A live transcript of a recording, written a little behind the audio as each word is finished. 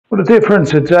What a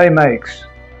difference a day makes.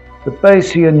 The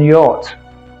Bayesian Yacht.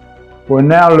 We're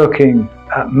now looking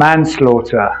at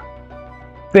manslaughter.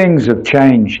 Things have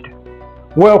changed.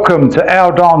 Welcome to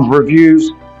Al Don's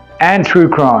Reviews and True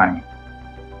Crime.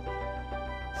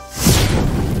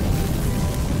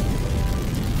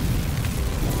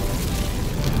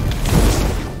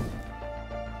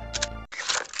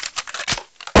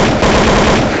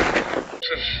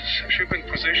 Ship in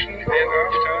position, and after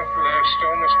the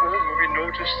storm was over, we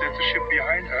noticed that the ship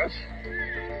behind us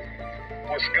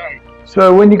was gone.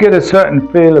 So when you get a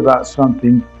certain feel about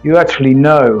something, you actually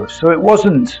know. So it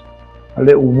wasn't a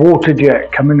little water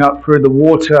jet coming up through the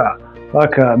water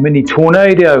like a mini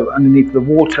tornado underneath the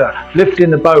water, lifting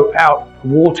the boat out of the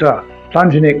water,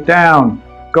 plunging it down,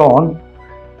 gone.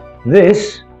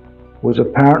 This was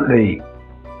apparently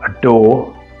a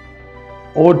door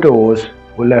or doors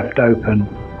were left open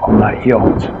on that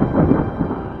yacht.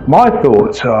 My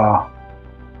thoughts are,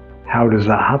 how does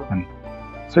that happen?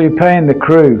 So you're paying the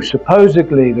crew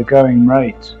supposedly the going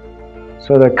rate,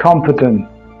 so they're competent,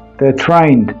 they're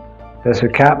trained, there's a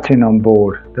captain on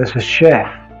board, there's a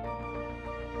chef,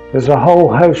 there's a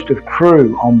whole host of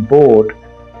crew on board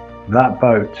that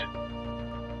boat.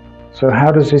 So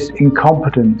how does this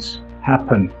incompetence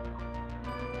happen?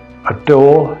 A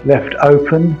door left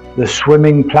open, the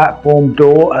swimming platform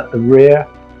door at the rear.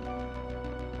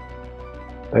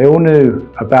 They all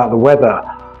knew about the weather.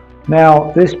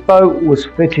 Now, this boat was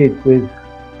fitted with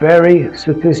very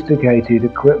sophisticated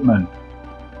equipment.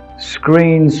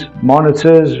 Screens,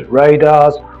 monitors,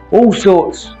 radars, all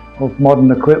sorts of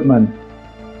modern equipment.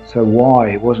 So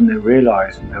why wasn't it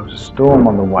realized there was a storm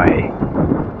on the way?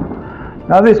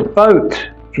 Now, this boat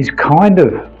is kind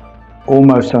of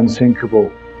almost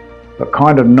unsinkable, but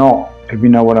kind of not, if you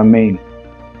know what I mean.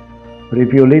 But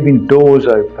if you're leaving doors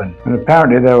open, and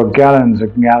apparently there were gallons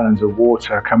and gallons of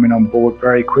water coming on board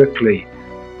very quickly.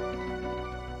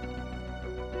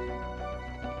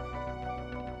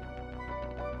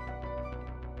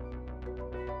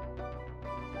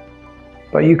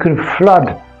 But you can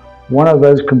flood one of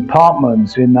those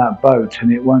compartments in that boat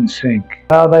and it won't sink.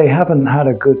 Now they haven't had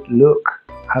a good look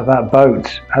at that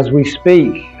boat as we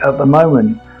speak at the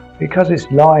moment, because it's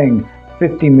lying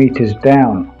 50 meters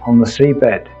down on the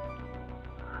seabed.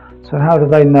 So how do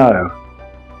they know?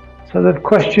 So they've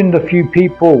questioned a few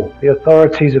people. The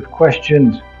authorities have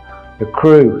questioned the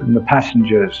crew and the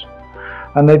passengers,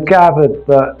 and they've gathered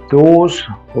that doors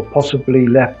were possibly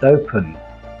left open.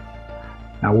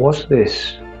 Now, was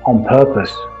this on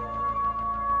purpose?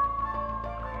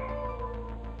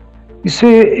 You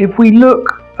see, if we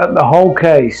look at the whole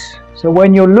case, so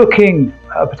when you're looking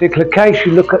at a particular case,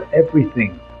 you look at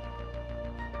everything,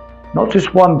 not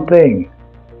just one thing.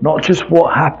 Not just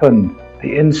what happened,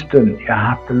 the instant, you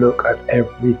have to look at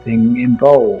everything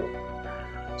involved.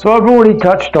 So I've already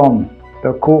touched on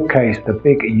the court case, the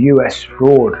big US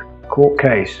fraud court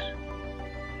case.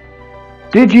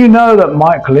 Did you know that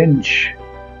Mike Lynch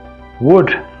would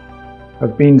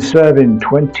have been serving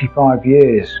 25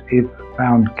 years if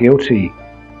found guilty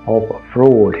of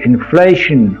fraud,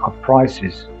 inflation of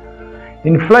prices,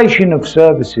 inflation of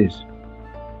services?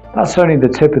 That's only the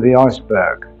tip of the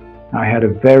iceberg. I had a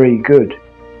very good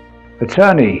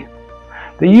attorney,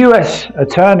 the US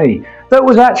attorney that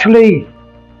was actually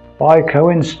by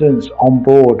coincidence on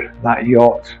board that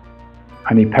yacht,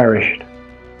 and he perished.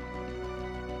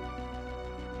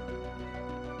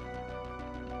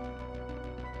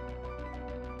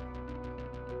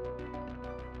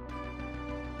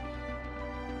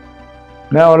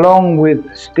 Now, along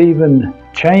with Stephen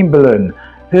Chamberlain,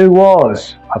 who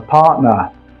was a partner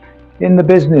in the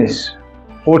business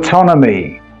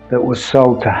Autonomy that was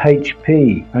sold to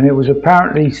HP, and it was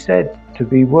apparently said to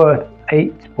be worth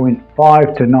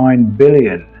 8.5 to 9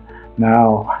 billion.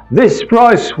 Now, this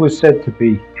price was said to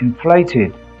be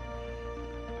inflated.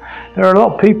 There are a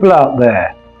lot of people out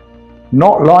there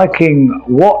not liking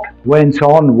what went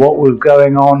on, what was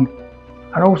going on,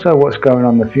 and also what's going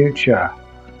on in the future.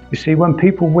 You see, when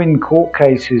people win court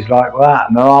cases like that,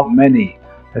 and there aren't many,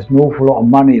 there's an awful lot of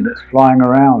money that's flying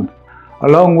around.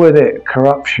 Along with it,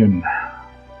 corruption.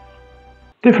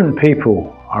 Different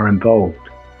people are involved.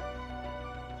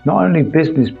 Not only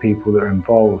business people that are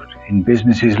involved in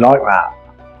businesses like that,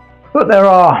 but there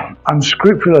are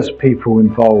unscrupulous people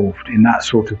involved in that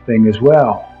sort of thing as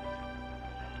well.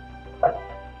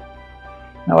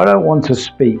 Now, I don't want to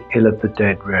speak ill of the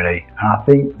dead, really, and I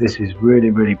think this is really,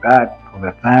 really bad for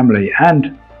their family,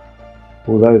 and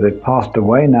although they've passed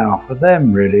away now, for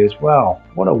them really as well.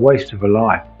 What a waste of a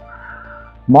life.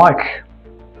 Mike,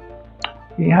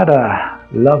 he had a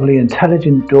lovely,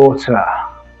 intelligent daughter.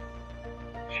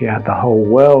 She had the whole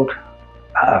world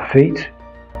at her feet.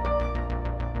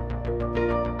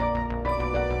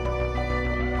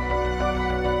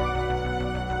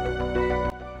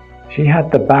 She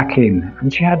had the backing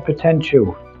and she had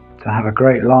potential to have a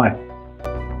great life.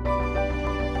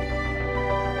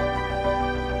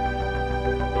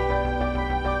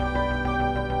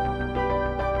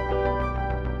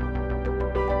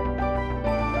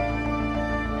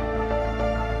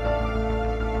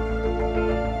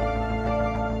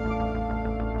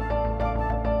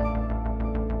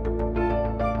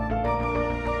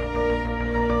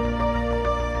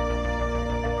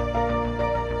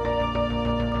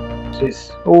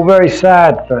 It's all very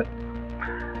sad, but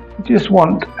we just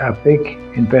want a big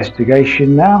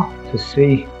investigation now to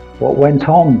see what went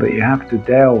on, but you have to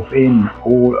delve in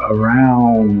all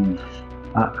around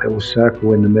that little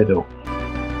circle in the middle.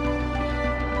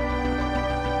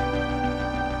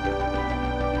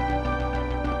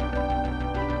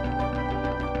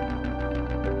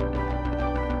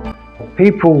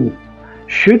 People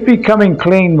should be coming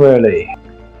clean really,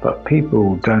 but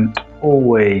people don't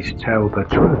always tell the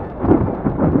truth.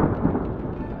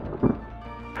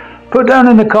 Put down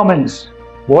in the comments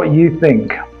what you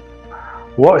think.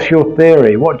 What's your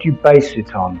theory? What do you base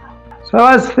it on? So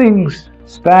as things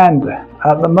stand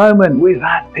at the moment, we've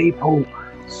had people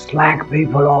slag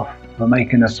people off for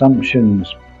making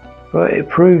assumptions, but it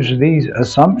proves these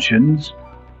assumptions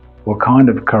were kind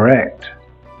of correct.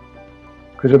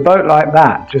 Because a boat like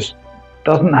that just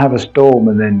doesn't have a storm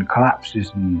and then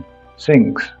collapses and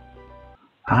sinks.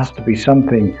 It has to be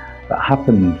something that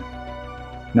happened.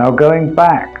 Now going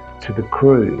back to the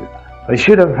crew, they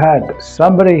should have had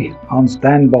somebody on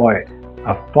standby,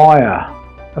 a fire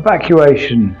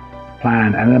evacuation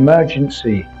plan, an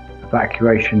emergency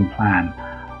evacuation plan,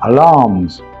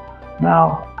 alarms.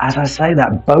 Now, as I say,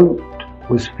 that boat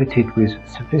was fitted with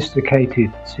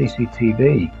sophisticated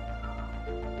CCTV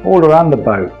all around the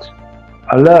boat,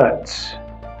 alerts,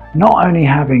 not only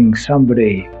having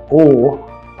somebody or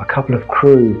a couple of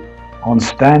crew on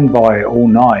standby all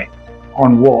night,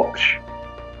 on watch.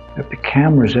 There'd be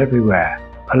cameras everywhere,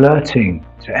 alerting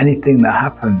to anything that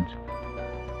happened.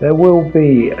 There will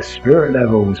be spirit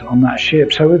levels on that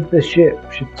ship, so if the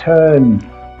ship should turn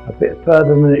a bit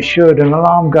further than it should, an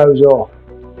alarm goes off.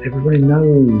 Everybody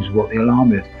knows what the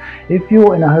alarm is. If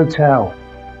you're in a hotel,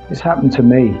 this happened to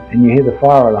me, and you hear the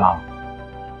fire alarm,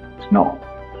 it's not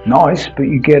nice, but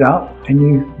you get up and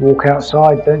you walk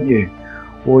outside, don't you?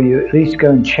 Or you at least go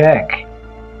and check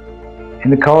in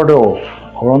the corridor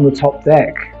or on the top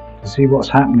deck to see what's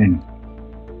happening.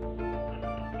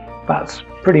 That's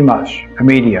pretty much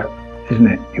immediate, isn't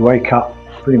it? You wake up,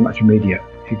 pretty much immediate.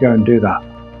 You go and do that.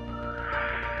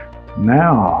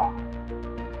 Now,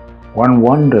 one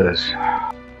wonders,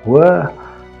 were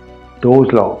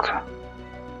doors locked?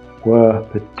 Were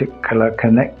particular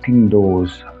connecting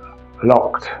doors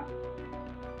locked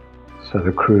so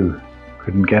the crew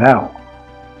couldn't get out?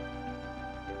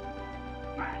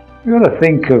 You've got to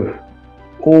think of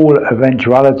all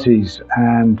eventualities,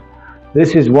 and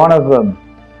this is one of them.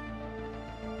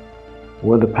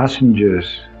 Were the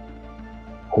passengers,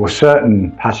 or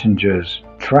certain passengers,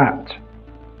 trapped?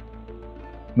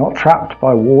 Not trapped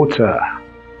by water,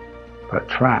 but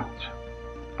trapped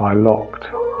by locked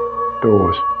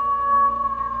doors.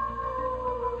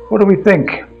 What do we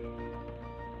think?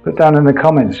 Put down in the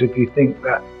comments if you think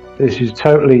that this is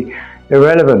totally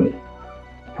irrelevant.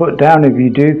 Put down if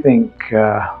you do think,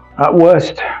 at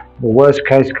worst, the worst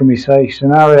case can we say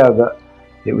scenario, that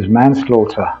it was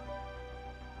manslaughter.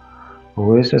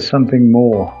 Or is there something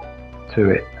more to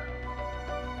it?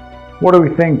 What do we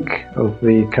think of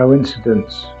the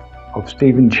coincidence of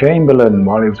Stephen Chamberlain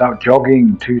while he was out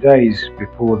jogging 2 days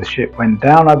before the ship went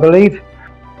down, I believe?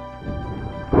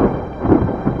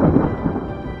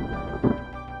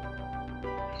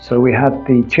 So we had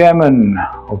the chairman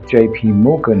of JP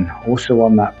Morgan also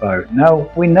on that boat. Now,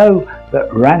 we know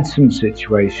that ransom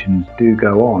situations do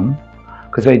go on,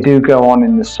 because they do go on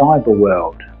in the cyber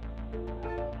world.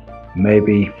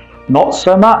 Maybe not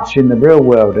so much in the real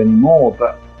world anymore,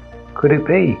 but could it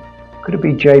be? Could it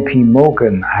be JP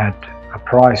Morgan had a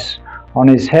price on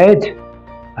his head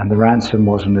and the ransom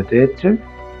wasn't adhered to?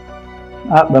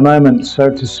 At the moment, so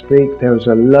to speak, there was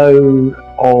a load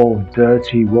of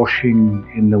dirty washing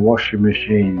in the washing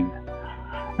machine,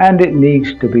 and it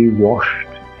needs to be washed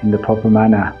in the proper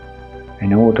manner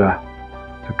in order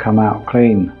to come out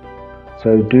clean.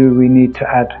 So do we need to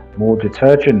add more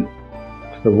detergent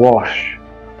to the wash?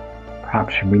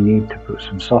 Perhaps we need to put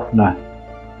some softener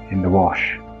in the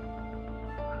wash.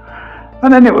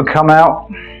 And then it would come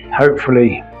out,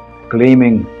 hopefully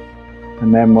gleaming,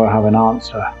 and then we'll have an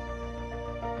answer.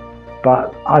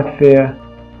 But I fear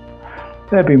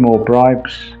There'd be more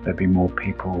bribes, there'd be more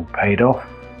people paid off.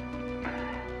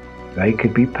 They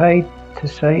could be paid to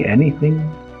say anything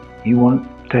you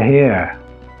want to hear,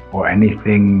 or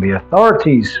anything the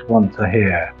authorities want to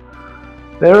hear.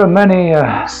 There are many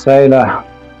a sailor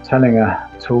telling a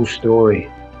tall story.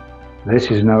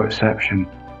 This is no exception.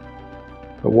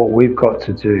 But what we've got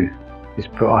to do is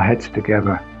put our heads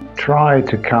together, try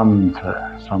to come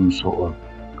to some sort of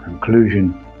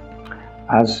conclusion.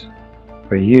 As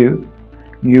for you,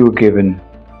 you were given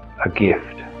a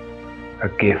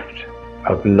gift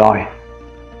of life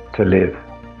to live.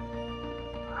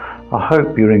 I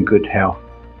hope you're in good health,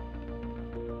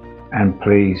 and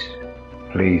please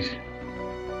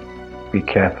be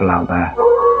careful out there.